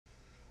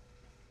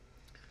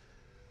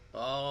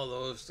Oh,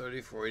 those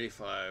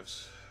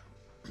 3485s.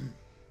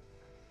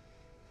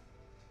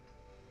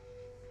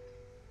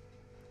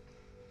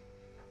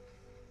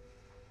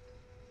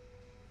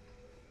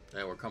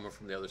 And we're coming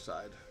from the other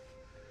side.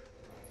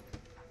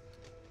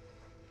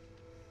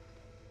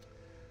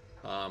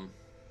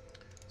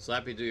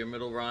 Slappy, do your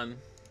middle run.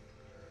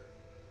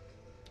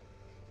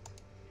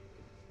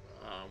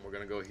 We're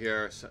gonna go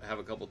here, have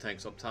a couple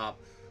tanks up top,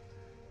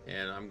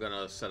 and I'm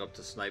gonna set up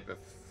to snipe if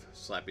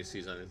Slappy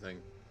sees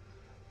anything.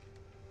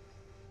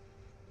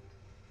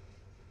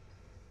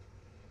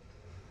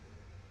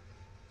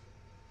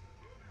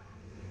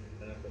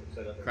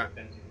 Crap.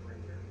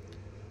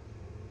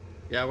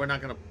 Yeah, we're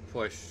not gonna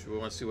push. We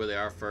want to see where they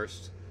are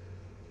first.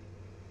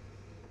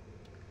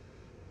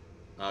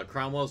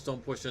 Cromwells,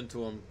 don't push into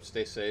them.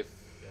 Stay safe.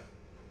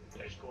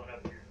 Yeah, just going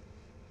up here.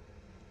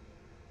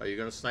 Are you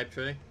gonna snipe,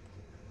 Trey?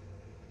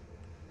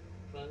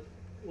 Well,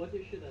 what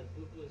you should have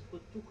done was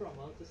put 2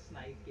 Cromwells to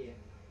snipe here,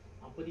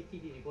 and put the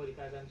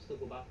TD45Ms to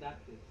go back that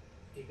way,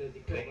 because the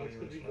Cromwells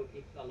could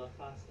relocate a lot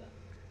faster.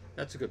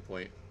 That's a good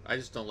point. I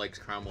just don't like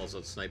Cromwells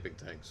as sniping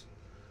tanks.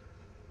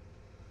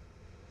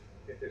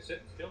 If they're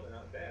sitting still, they're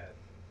not bad.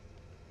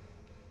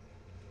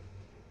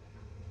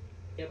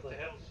 Yeah, What the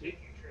hell is hit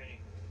you training?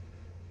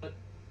 But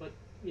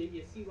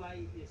you see why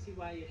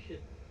you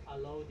should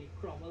allow the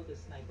Cromwell to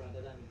snipe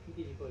rather than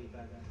the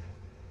TD45Ms.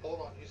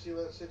 Hold on, you see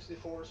where that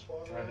 64 is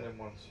spawned? Tried him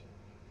once.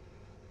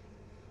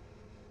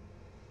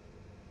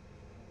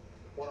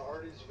 When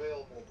Artie's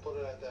available, put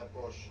it at that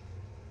bush.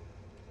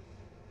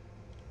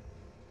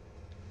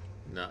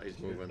 No, he's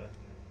moving.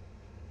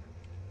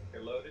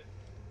 They're loaded.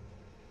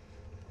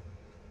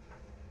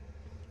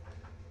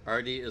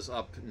 Artie is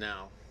up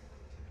now.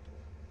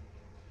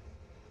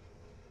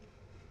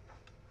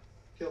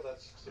 Kill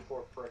that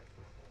 64 prick.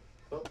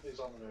 Oh, he's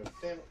on the move.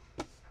 Damn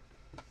it.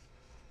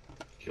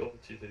 Kill the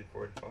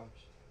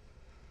T-3485s.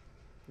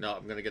 No,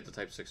 I'm gonna get the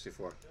Type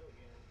 64.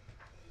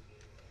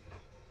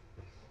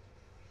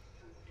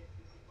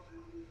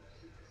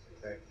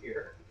 Back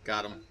here.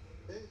 Got him.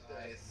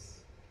 Nice.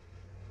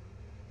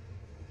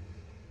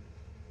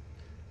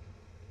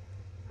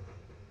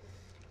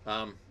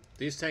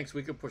 These tanks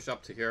we could push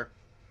up to here.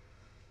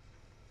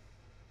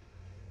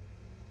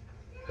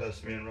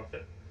 That's me and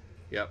Rocket.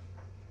 Yep.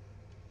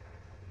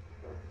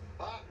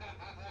 I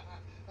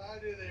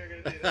knew they were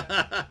gonna do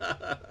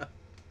that.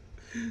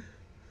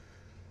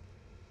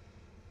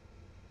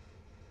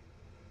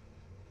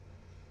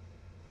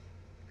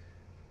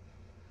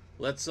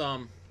 Let's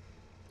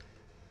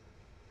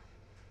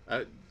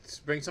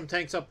bring some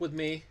tanks up with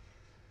me,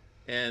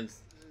 and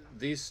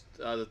these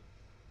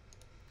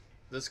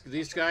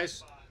these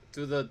guys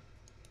through the.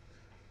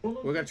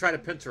 We're gonna try to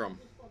pincer them.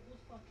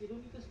 You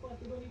don't need to spot.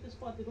 You don't need to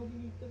spot. You don't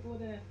need to go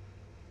there.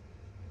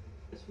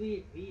 Just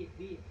wait.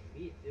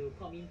 They'll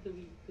come into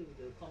we too.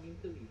 They'll come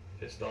into we.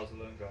 Hit stars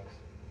alone, guys.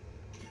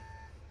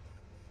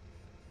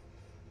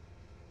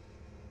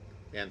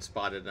 And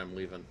spotted. I'm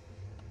leaving.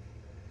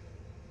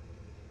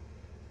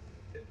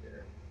 Sit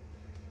there.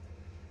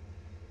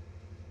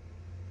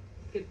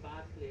 Get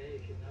bad player. You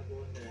should not go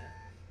in there.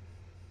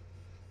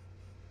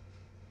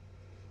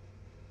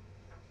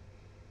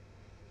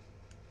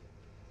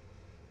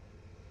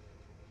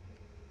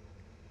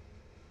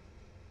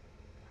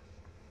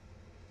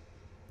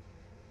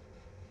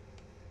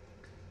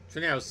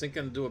 Trini, I was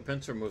thinking to do a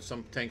pincer move.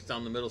 Some tanks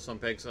down the middle, some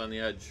tanks on the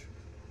edge.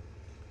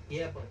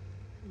 Yeah, but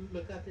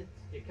look at it.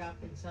 You can't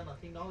pincer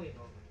nothing now. You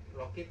know,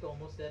 Rocket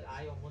almost dead.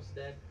 I almost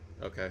dead.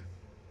 Okay,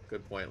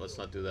 good point. Let's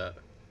not do that.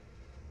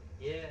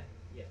 Yeah.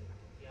 You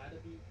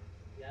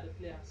had to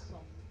play at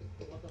some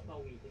sort of a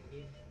waiting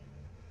game.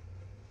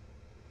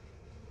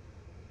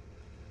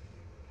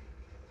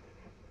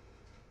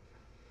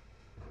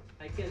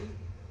 I tell you,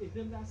 if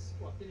you have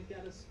spot, then if you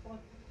had a spot,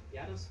 you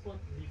had a spot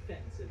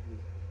defensively.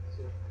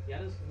 So you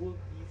had to work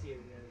these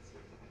areas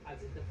as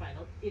in to find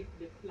out if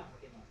they flank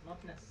enough,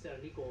 not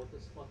necessarily go out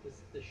to spot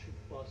to shoot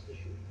first to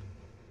shoot.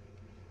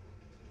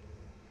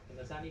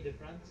 Understand the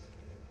difference?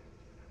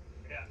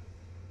 Yeah.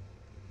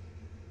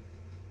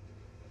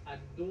 I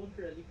don't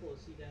really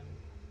foresee them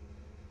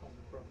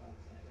coming from that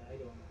side. I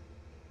don't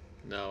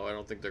know. No, I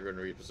don't think they're going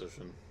to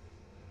reposition.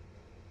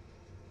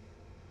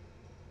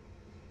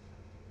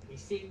 The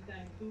same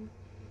time too,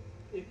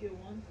 if you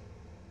want,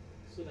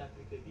 so that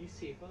we could be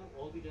safer,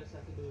 all we just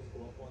have to do is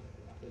go up on,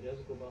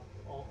 just go back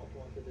up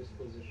onto this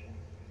position.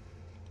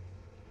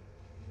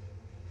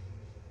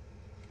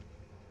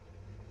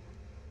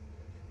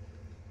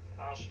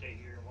 I'll stay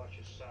here and watch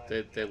his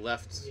side. They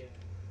left. Yeah.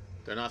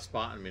 They're not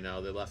spotting me now.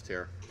 They left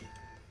here.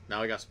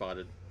 Now I got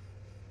spotted.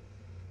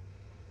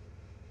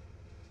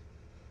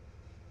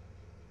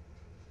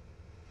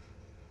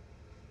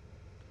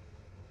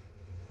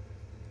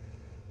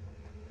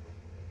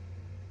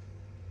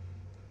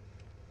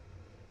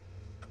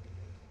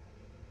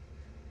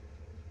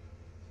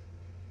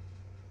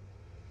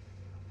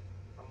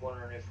 I'm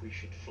wondering if we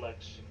should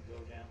flex and go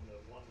down the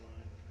one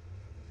line.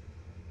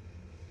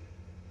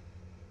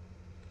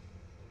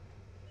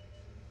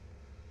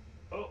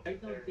 Oh,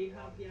 Right now there. they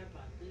have the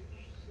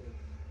advantage, so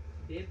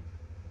they're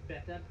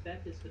better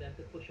bet is for them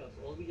to push us.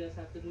 All we just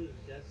have to do is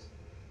just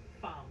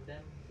farm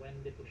them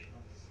when they push us.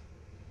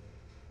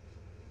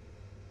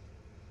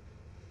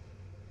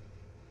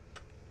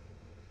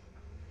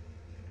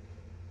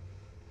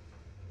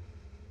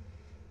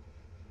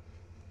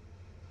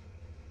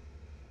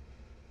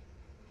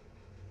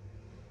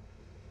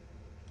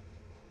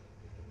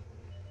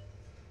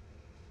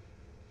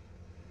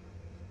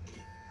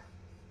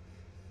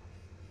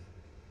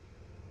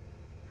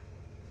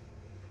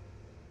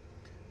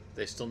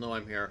 They still know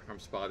I'm here. I'm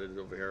spotted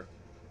over here.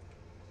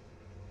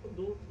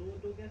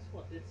 Don't get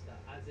spotted, sir,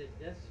 as it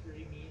just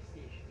remains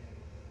stationary.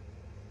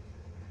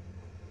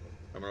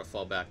 I'm gonna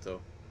fall back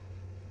though.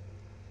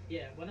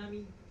 Yeah, when I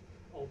mean,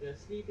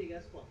 obviously, if they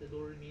get spotted,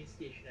 don't remain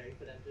stationary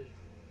for them to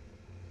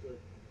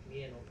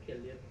you know,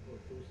 kill you or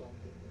do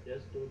something.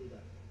 Just don't do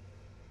that.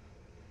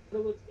 In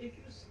other words, if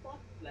you spot,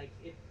 like,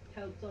 it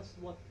tells us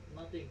what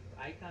nothing.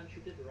 I can't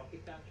shoot it,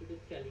 Rocket can't shoot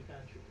it, Kelly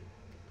can't shoot it.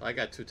 I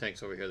got 2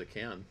 tanks over here that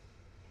can.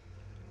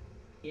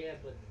 Yeah,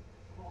 but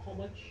how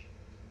much,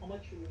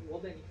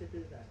 what benefit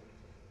is that?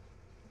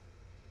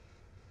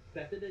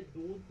 Better they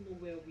don't know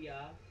where we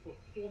are for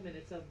 4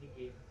 minutes of the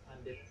game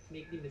and they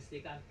make the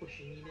mistake and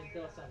pushing in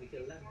into us and we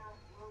kill them.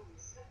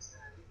 Who's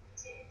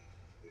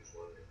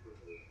one of the crew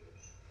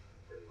leaders,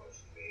 pretty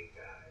much the main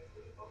guy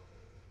for the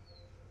company.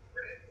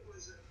 Randy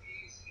was an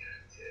easy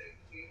antic.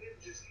 He didn't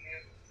just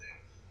handle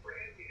things.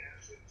 Randy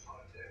actually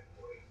taught that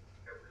boy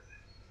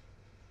everything.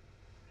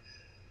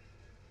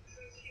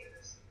 For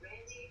years,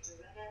 Randy,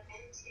 Doretta,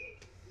 and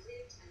Tig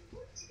lived and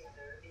worked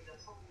together in the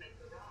home and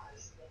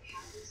garage that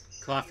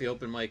housed Coffee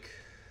open mic.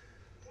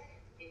 Then,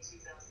 in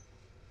 2000.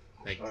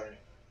 Thank you. Sorry.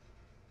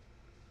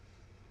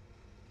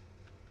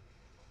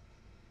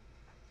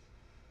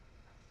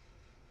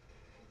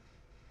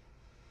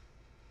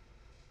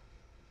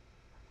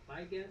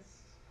 My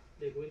guess,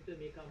 they're going to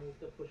make a move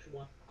to push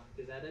one.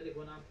 Because either they're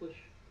going to push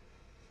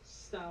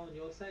Star on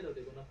your side or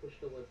they're going to push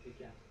towards the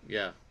camp.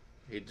 Yeah,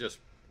 he just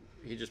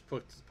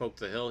poked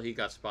the hill. He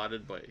got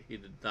spotted, but he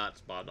did not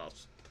spot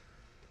us.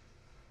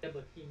 Yeah,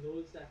 but he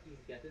knows that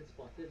he's getting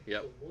spotted.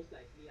 Yep. So most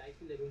likely, I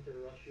feel they're going to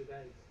rush you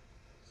guys.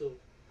 So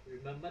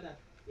remember that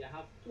you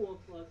have 2 of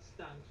us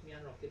tanks, me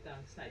and Rocket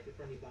Tank sniping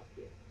from the back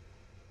here.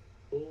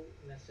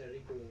 Don't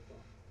necessarily go over.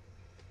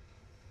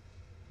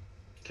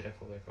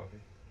 Careful there,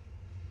 Coffee.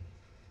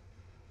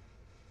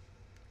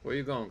 Where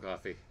you going,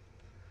 Coffee?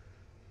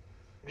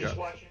 Just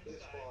Yeah. watching He's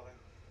inside. spotting.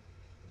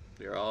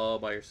 You're all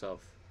by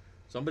yourself.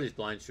 Somebody's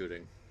blind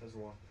shooting. There's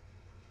one.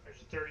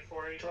 There's a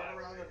 3485. Turn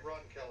around and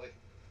run, Kelly.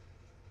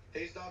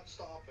 He's not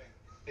stopping.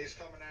 He's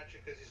coming at you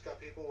because he's got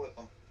people with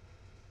him.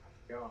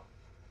 Yeah.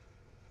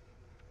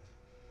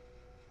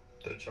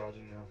 They're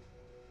charging now.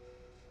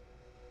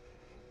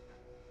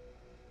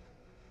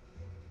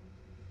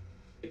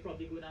 They're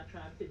probably going to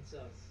try and pinch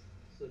us.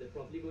 So they're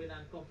probably going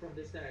and come from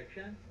this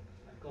direction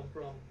and come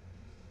from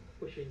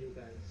pushing you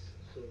guys.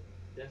 So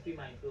just be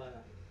mindful of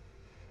that.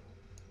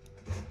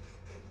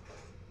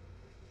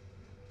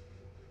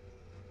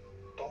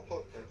 Don't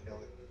poke there,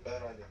 Kelly.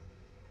 Bad idea.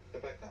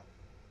 Get back down.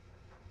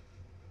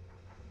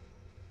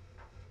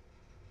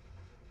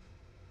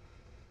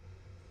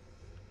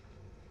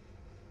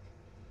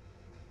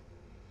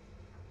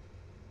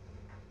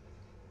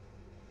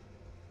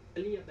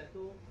 Really, a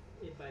better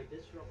invite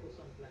this rock or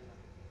something like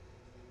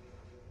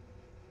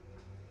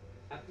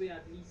that. That way,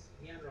 at least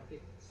me and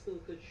Rocket still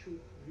could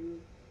shoot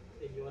you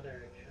in your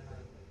direction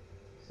and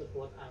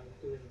support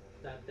Anto in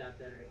that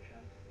direction.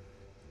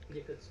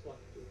 You could spot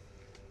too.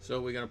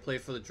 So we're gonna play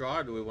for the draw,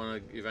 or do we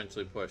want to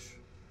eventually push?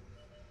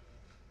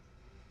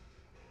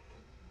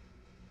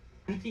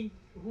 You think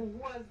who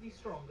has the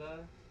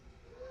stronger?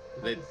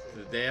 They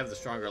have the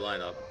stronger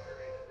lineup.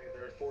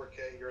 They're at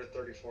 4K, you're at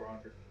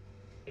 3,400.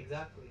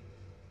 Exactly.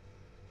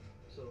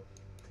 So.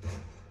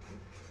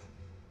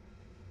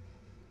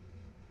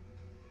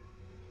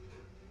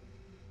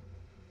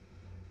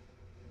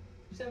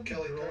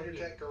 Kelly, turn your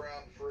tank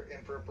around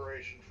in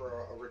preparation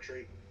for a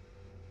retreat.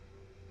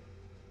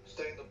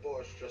 Stay in the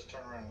bush, just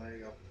turn around, there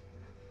you go.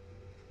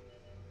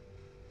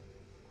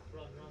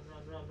 Run,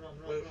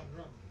 Move.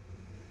 run.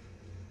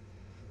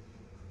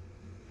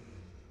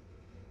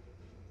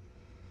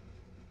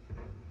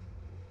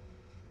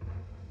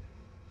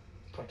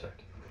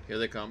 Contact. Here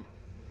they come.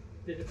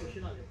 They're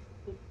pushing on it.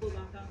 Pull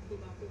back down, pull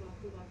back.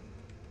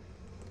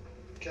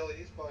 Kelly,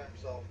 he's by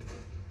himself.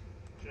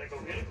 Should I go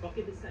get it?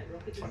 Rocket this side.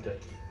 I'm dead.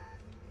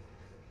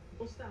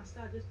 Oh, start,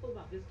 just pull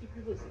back, just keep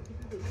reversing,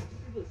 start.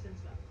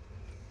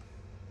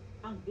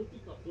 Don't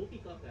pick up,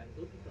 guys,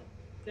 don't pick up.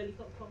 Kelly,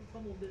 come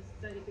over this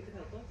side if you can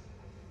help us.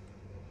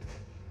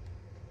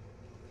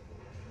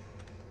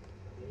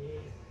 Yeah.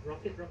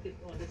 Rocket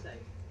on this side.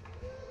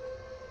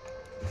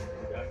 You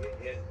gotta get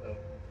hit, though.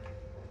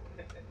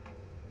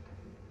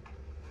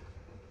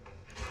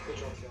 Good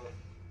job, Kelly.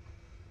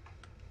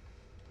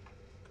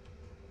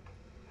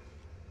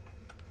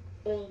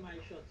 All my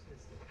shots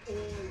missed. All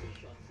the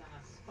shots, and I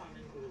spam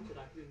and go so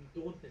that we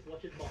don't miss.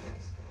 Watch it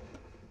bounce.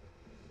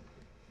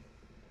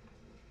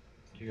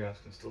 You guys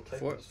can still take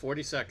this.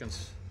 40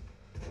 seconds.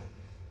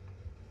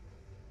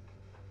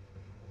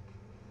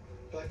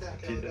 Back down,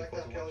 Keep Kelly. that Back for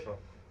down, the one Kelly. shot.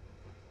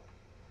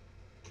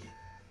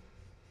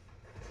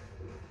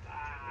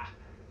 Ah!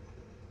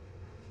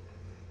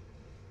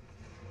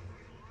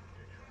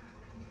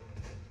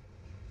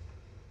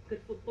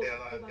 Good foot. Stay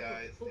alive,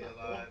 guys. Stay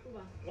alive.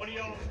 One of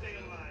y'all stay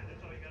alive.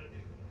 That's all you gotta do.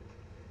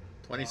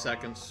 20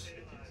 seconds. Stay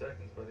 15 alive.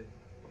 seconds, buddy.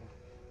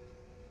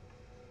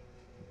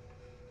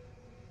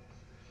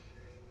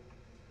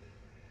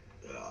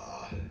 Come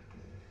on.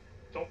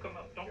 Don't come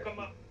up. Don't come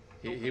up.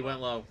 He went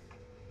low.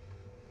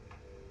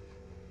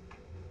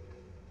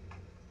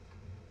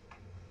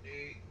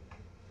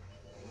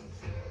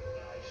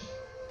 Nice.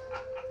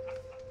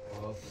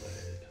 Well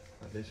played.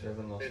 At least we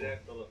haven't lost Stay one. there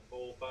till the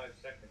full 5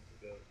 seconds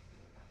ago.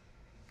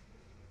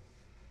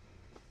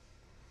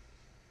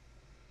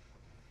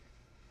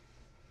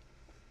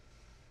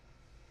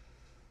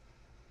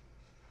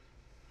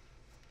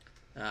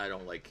 I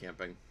don't like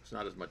camping. It's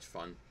not as much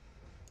fun.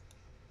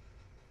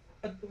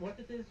 But what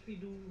it is we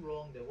do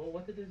wrong there? Well,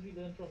 what it is we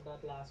learned from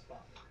that last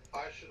part?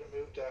 I should have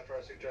moved after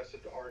I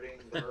suggested Arding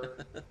their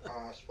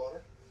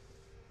spotter.